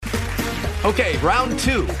Okay, round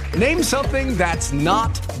two. Name something that's not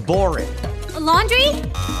boring. A laundry?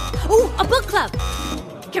 Ooh, a book club.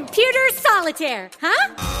 Computer solitaire,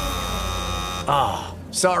 huh? Ah, oh,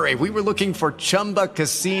 sorry, we were looking for Chumba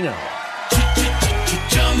Casino.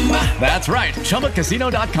 That's right,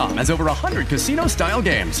 ChumbaCasino.com has over 100 casino-style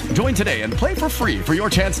games. Join today and play for free for your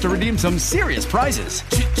chance to redeem some serious prizes.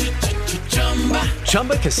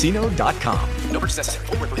 ChumbaCasino.com. No purchase necessary.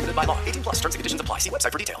 Void where prohibited by law. 18 plus. Terms and conditions apply. See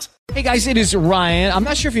website for details. Hey guys, it is Ryan. I'm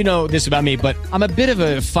not sure if you know this about me, but I'm a bit of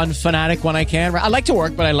a fun fanatic when I can. I like to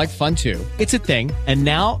work, but I like fun too. It's a thing. And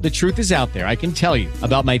now the truth is out there. I can tell you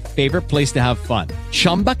about my favorite place to have fun.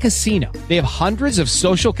 Chumba Casino. They have hundreds of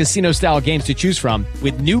social casino style games to choose from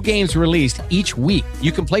with new games released each week.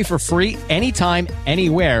 You can play for free anytime,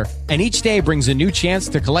 anywhere. And each day brings a new chance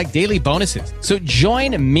to collect daily bonuses. So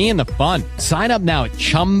join me in the fun. Sign up now at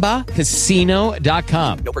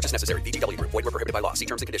ChumbaCasino.com. No purchase necessary. VGW Group. Void where prohibited by law. See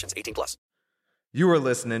terms and conditions. 18 plus. You are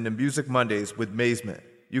listening to Music Mondays with Mazement.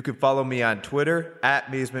 You can follow me on Twitter at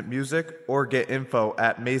Mazement Music or get info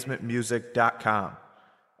at mazementmusic.com.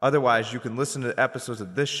 Otherwise, you can listen to episodes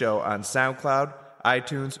of this show on SoundCloud,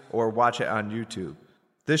 iTunes, or watch it on YouTube.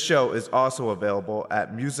 This show is also available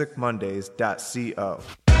at musicmondays.co.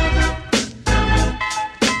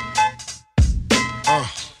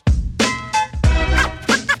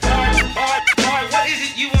 What is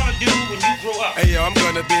it you want to do when you grow up? Hey yo, I'm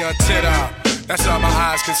gonna be on TikTok. That's all my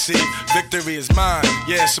eyes can see. Victory is mine,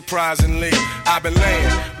 yeah, surprisingly. I've been laying,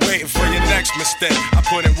 waiting for your next mistake. I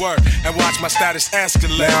put in work and watch my status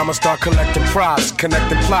escalate. Now I'ma start collecting props,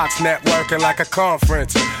 connecting plots, networking like a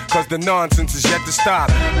conference. Cause the nonsense is yet to stop.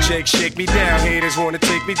 Shake me down, haters wanna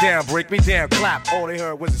take me down, break me down, clap. All they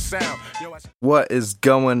heard was a sound. What is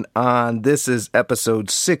going on? This is episode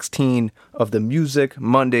 16 of the Music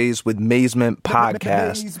Mondays with Mazement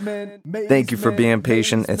podcast. Thank you for being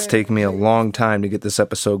patient. It's taken me a long time to get this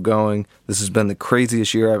episode going. This has been the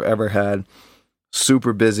craziest year I've ever had.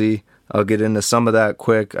 Super busy. I'll get into some of that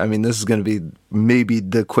quick. I mean, this is going to be maybe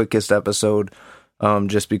the quickest episode,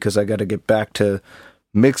 just because I got to get back to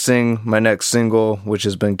mixing my next single, which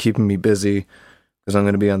has been keeping me busy because I'm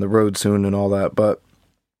going to be on the road soon and all that. But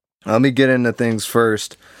let me get into things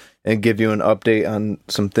first and give you an update on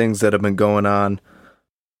some things that have been going on.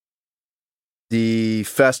 The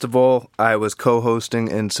festival I was co-hosting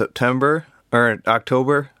in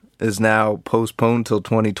October is now postponed till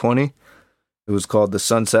 2020. It was called the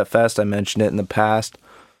Sunset Fest. I mentioned it in the past.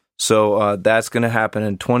 So that's going to happen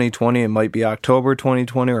in 2020. It might be October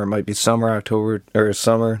 2020 or it might be summer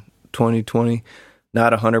 2020.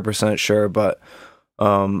 Not 100% sure, but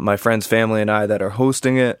my friend's family and I that are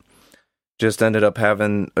hosting it just ended up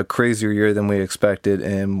having a crazier year than we expected.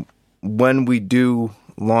 And when we do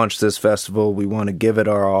launch this festival, we want to give it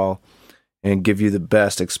our all and give you the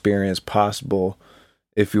best experience possible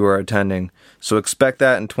if you are attending. So expect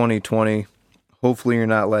that in 2020. Hopefully you're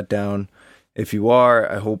not let down. If you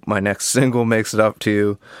are, I hope my next single makes it up to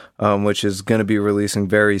you, which is going to be releasing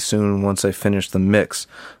very soon once I finish the mix.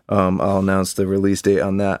 I'll announce the release date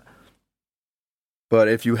on that. But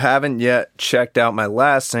if you haven't yet checked out my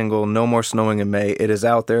last single, No More Snowing in May, it is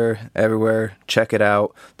out there everywhere. Check it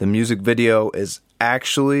out. The music video is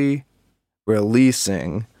actually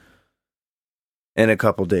releasing in a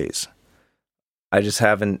couple days. I just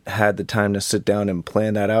haven't had the time to sit down and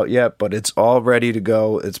plan that out yet, but it's all ready to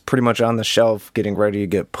go. It's pretty much on the shelf, getting ready to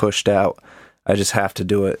get pushed out. I just have to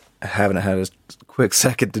do it. I haven't had a quick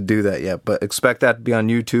second to do that yet, but expect that to be on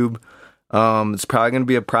YouTube. It's probably going to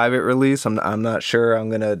be a private release. I'm not sure. I'm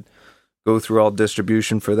going to go through all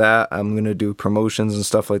distribution for that. I'm going to do promotions and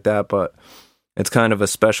stuff like that, but it's kind of a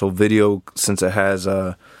special video since it has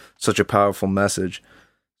such a powerful message.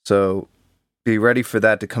 So be ready for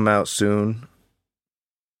that to come out soon.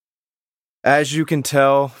 As you can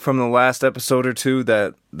tell from the last episode or two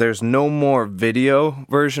that there's no more video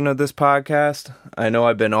version of this podcast. I know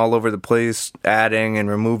I've been all over the place adding and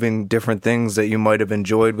removing different things that you might have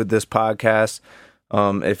enjoyed with this podcast.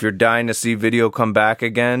 If you're dying to see video come back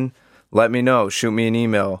again, let me know. Shoot me an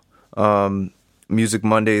email.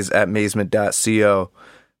 musicmondays@mazement.co.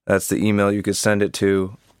 That's the email you could send it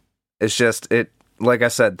to. It's just, like I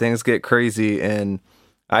said, things get crazy and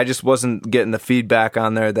I just wasn't getting the feedback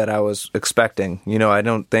on there that I was expecting. You know, I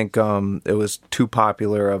don't think it was too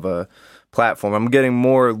popular of a platform. I'm getting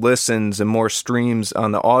more listens and more streams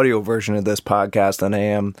on the audio version of this podcast than I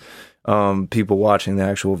am people watching the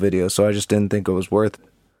actual video. So I just didn't think it was worth it.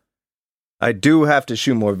 I do have to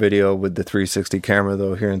shoot more video with the 360 camera,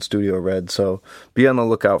 though, here in Studio Red. So be on the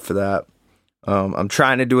lookout for that. I'm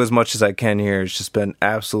trying to do as much as I can here. It's just been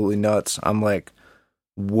absolutely nuts. I'm like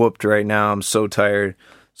whooped right now. I'm so tired.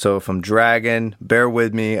 So if I'm dragging, bear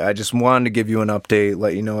with me. I just wanted to give you an update,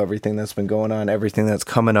 let you know everything that's been going on, everything that's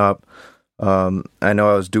coming up. I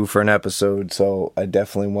know I was due for an episode, so I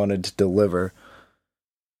definitely wanted to deliver.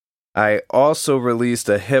 I also released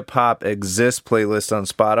a Hip Hop Exists playlist on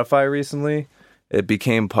Spotify recently. It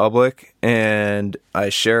became public, and I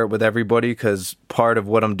share it with everybody because part of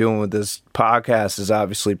what I'm doing with this podcast is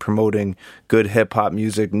obviously promoting good hip-hop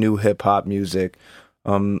music, new hip-hop music,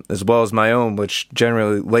 as well as my own, which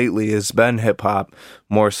generally lately has been hip-hop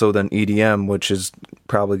more so than EDM, which is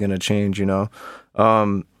probably going to change, you know.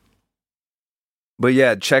 But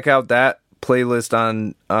yeah, check out that playlist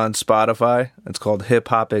on Spotify. It's called Hip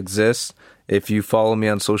Hop Exists. If you follow me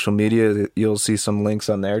on social media, you'll see some links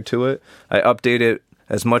on there to it. I update it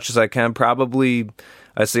as much as I can. Probably,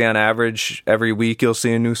 I say on average, every week you'll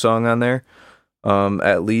see a new song on there.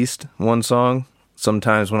 At least one song.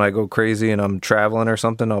 Sometimes when I go crazy and I'm traveling or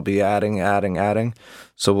something, I'll be adding.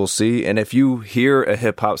 So we'll see. And if you hear a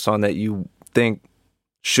hip-hop song that you think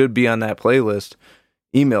should be on that playlist,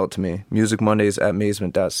 email it to me,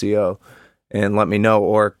 musicmondays@mazement.co, and let me know,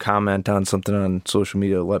 or comment on something on social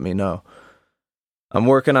media, let me know. I'm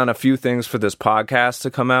working on a few things for this podcast to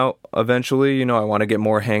come out eventually. You know, I want to get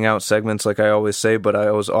more hangout segments like I always say, but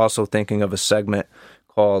I was also thinking of a segment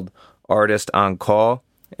called Artist on Call,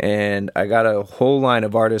 and I got a whole line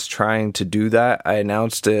of artists trying to do that. I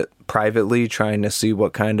announced it privately, trying to see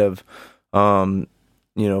what kind of,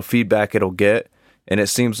 feedback it'll get, and it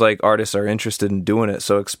seems like artists are interested in doing it,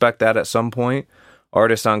 so expect that at some point.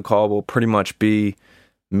 Artist on Call will pretty much be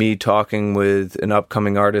me talking with an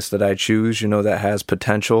upcoming artist that I choose, that has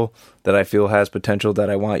potential, that I feel has potential, that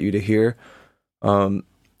I want you to hear.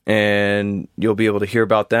 And you'll be able to hear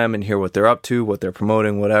about them and hear what they're up to, what they're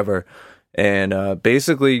promoting, whatever. And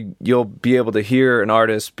basically, you'll be able to hear an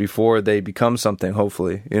artist before they become something,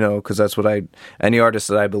 hopefully, because that's what any artist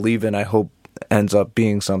that I believe in, I hope ends up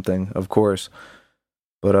being something, of course.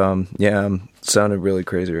 But yeah, I'm sounding really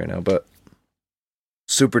crazy right now, but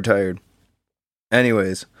super tired.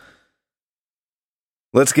 Anyways,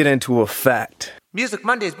 let's get into a fact. Music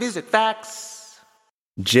Mondays, music facts.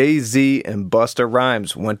 Jay-Z and Busta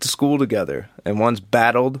Rhymes went to school together and once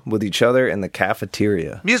battled with each other in the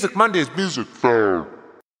cafeteria. Music Mondays, music facts.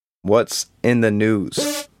 What's in the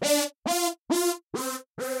news?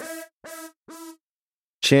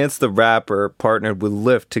 Chance the Rapper partnered with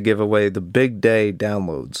Lyft to give away the Big Day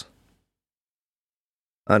downloads.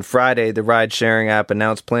 On Friday, the ride-sharing app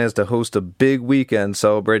announced plans to host a big weekend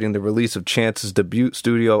celebrating the release of Chance's debut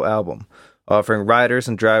studio album, offering riders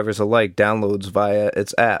and drivers alike downloads via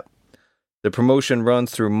its app. The promotion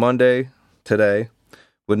runs through Monday, today,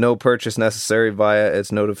 with no purchase necessary via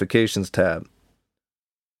its notifications tab.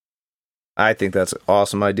 I think that's an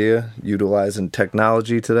awesome idea, utilizing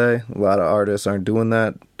technology today. A lot of artists aren't doing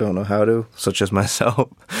that, don't know how to, such as myself.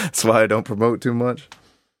 That's why I don't promote too much.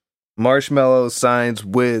 Marshmello signs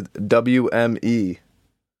with WME.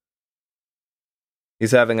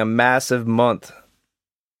 He's having a massive month.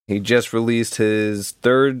 He just released his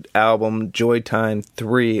third album, Joytime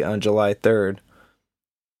 3, on July 3rd.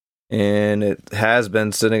 And it has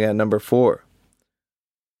been sitting at number 4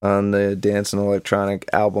 on the Dance and Electronic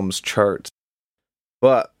Albums charts.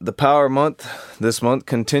 But the Power Month this month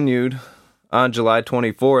continued on July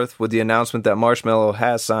 24th with the announcement that Marshmello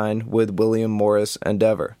has signed with William Morris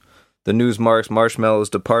Endeavor. The news marks Marshmello's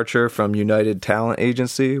departure from United Talent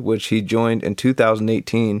Agency, which he joined in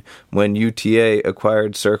 2018 when UTA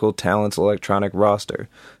acquired Circle Talent's electronic roster,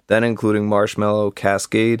 then including Marshmello,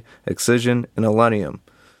 Cascade, Excision, and Illenium.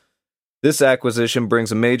 This acquisition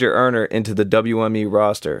brings a major earner into the WME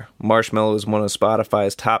roster. Marshmello is one of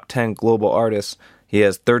Spotify's top 10 global artists. He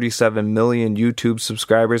has 37 million YouTube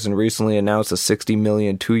subscribers and recently announced a 60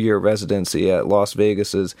 million two-year residency at Las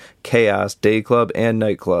Vegas's Chaos Day Club and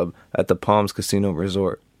Nightclub at the Palms Casino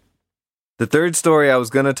Resort. The third story I was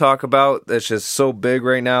going to talk about that's just so big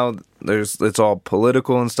right now, it's all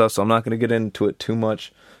political and stuff, so I'm not going to get into it too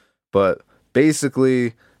much. But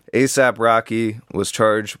basically, A$AP Rocky was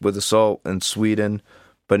charged with assault in Sweden,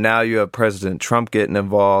 but now you have President Trump getting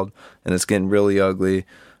involved, and it's getting really ugly.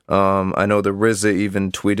 I know the RZA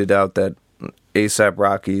even tweeted out that A$AP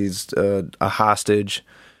Rocky's a hostage,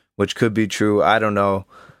 which could be true. I don't know.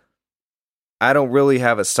 I don't really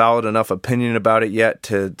have a solid enough opinion about it yet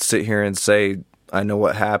to sit here and say I know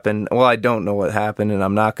what happened. Well, I don't know what happened, and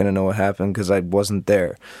I'm not going to know what happened because I wasn't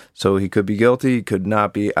there. So he could be guilty, he could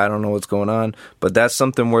not be. I don't know what's going on. But that's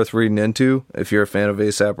something worth reading into if you're a fan of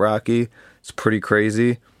A$AP Rocky. It's pretty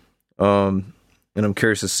crazy. And I'm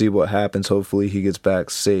curious to see what happens. Hopefully he gets back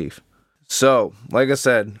safe. So, like I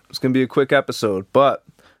said, it's going to be a quick episode, but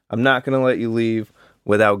I'm not going to let you leave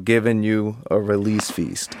without giving you a release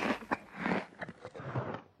feast.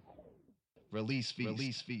 Release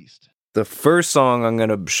feast. The first song I'm going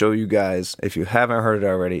to show you guys, if you haven't heard it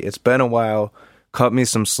already, it's been a while. Cut me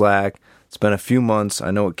some slack. It's been a few months.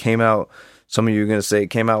 I know it came out, some of you are going to say it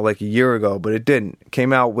came out like a year ago, but it didn't. It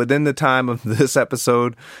came out within the time of this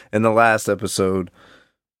episode and the last episode.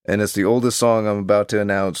 And it's the oldest song I'm about to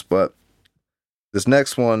announce, but this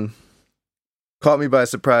next one caught me by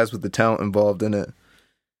surprise with the talent involved in it.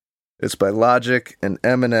 It's by Logic and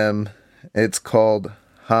Eminem. It's called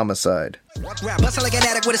Homicide. Bustin' like an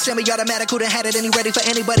addict with a semi-automatic, who done had it and he ready for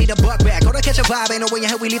anybody to buck back. Go to catch a vibe, ain't no way in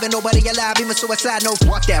hell we leaving nobody alive, even suicide, no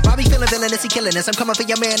fuck that. Bobby feeling villainous, he killing us. I'm coming for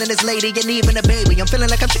your man and his lady, and even a baby. I'm feeling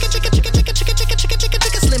like I'm chicken,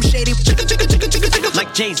 Slim Shady,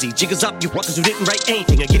 like Jay-Z, jiggers up, you walkers who didn't write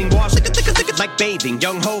anything are getting washed like bathing.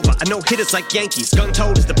 Young Hova, I know hitters like Yankees, gun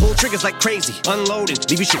toters, the pull triggers like crazy. Unloading,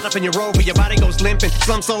 leave you shit up in your Rover, your body goes limping,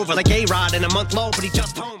 slumps over like A-Rod in a month low, but he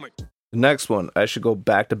just homered. The next one, I should go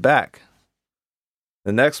back to back.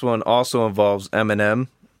 The next one also involves Eminem.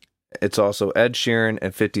 It's also Ed Sheeran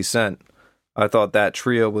and 50 Cent. I thought that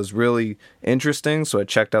trio was really interesting, so I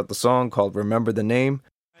checked out the song called Remember the Name.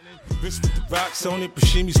 Wrist with the rocks on it,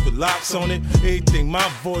 Pashimis with locks on it. Everything my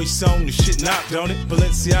voice on, the shit knocked on it.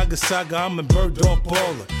 Balenciaga saga, I'm a bird dog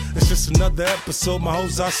baller. It's just another episode, my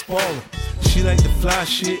hoes are spoiling. She like to fly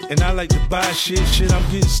shit, and I like to buy shit. Shit, I'm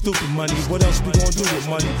getting stupid money. What else we gonna do with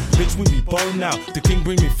money? Bitch, we be ballin' out. The king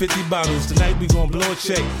bring me 50 bottles. Tonight we gonna blow a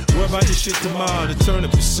check. Worry about this shit tomorrow. The turn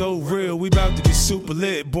up is so real. We about to be super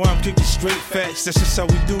lit. Boy, I'm kicking straight facts. That's just how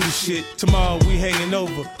we do this shit. Tomorrow we hanging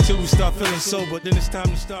over till we start feeling sober. Then it's time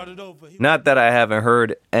to start it over. Not that I haven't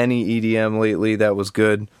heard any EDM lately that was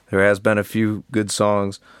good. There has been a few good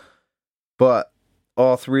songs. But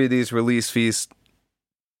all three of these release feasts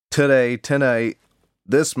today, tonight,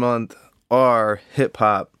 this month are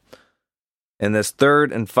hip-hop. And this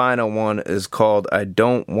third and final one is called I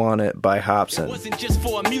Don't Want It by Hopsin. It wasn't just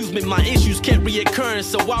for amusement, my issues kept reoccurring,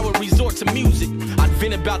 so I would resort to music. I'd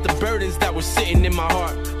vent about the burdens that were sitting in my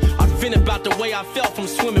heart. I'd vent about the way I felt from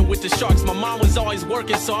swimming with the sharks. My mom was always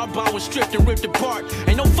working, so our bond was stripped and ripped apart.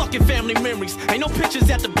 Ain't no fucking family memories, ain't no pictures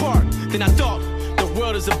at the park. Then I thought, the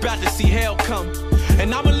world is about to see hell come,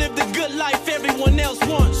 and I'ma live the good life everyone else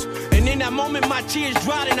wants. And in that moment my tears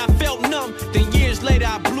dried and I felt numb. Then years later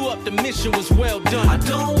I blew up, the mission was well done. I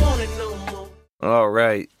don't want it no more.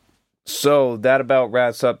 Alright, so that about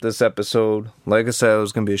wraps up this episode. Like I said, it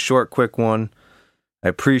was going to be a short, quick one. I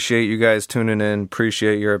appreciate you guys tuning in,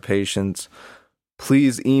 appreciate your patience.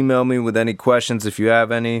 Please email me with any questions if you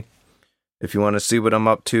have any. If you want to see what I'm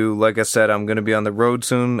up to, like I said, I'm going to be on the road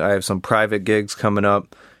soon. I have some private gigs coming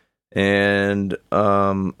up. And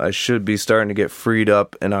I should be starting to get freed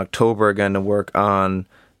up in October again to work on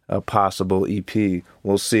a possible EP.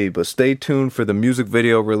 We'll see. But stay tuned for the music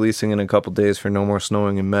video releasing in a couple days for No More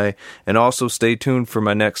Snowing in May. And also stay tuned for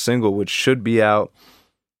my next single, which should be out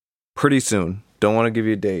pretty soon. Don't want to give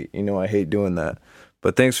you a date. You know I hate doing that.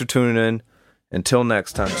 But thanks for tuning in. Until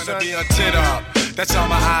next time. That's all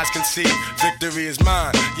my eyes can see. Victory is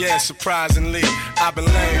mine, yeah, surprisingly. I've been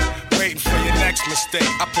laying, waiting for your next mistake.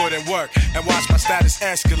 I put in work and watch my status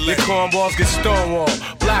escalate. Your cornballs get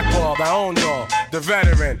stonewalled, blackballed, I own y'all. The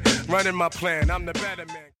veteran, running my plan, I'm the better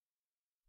man.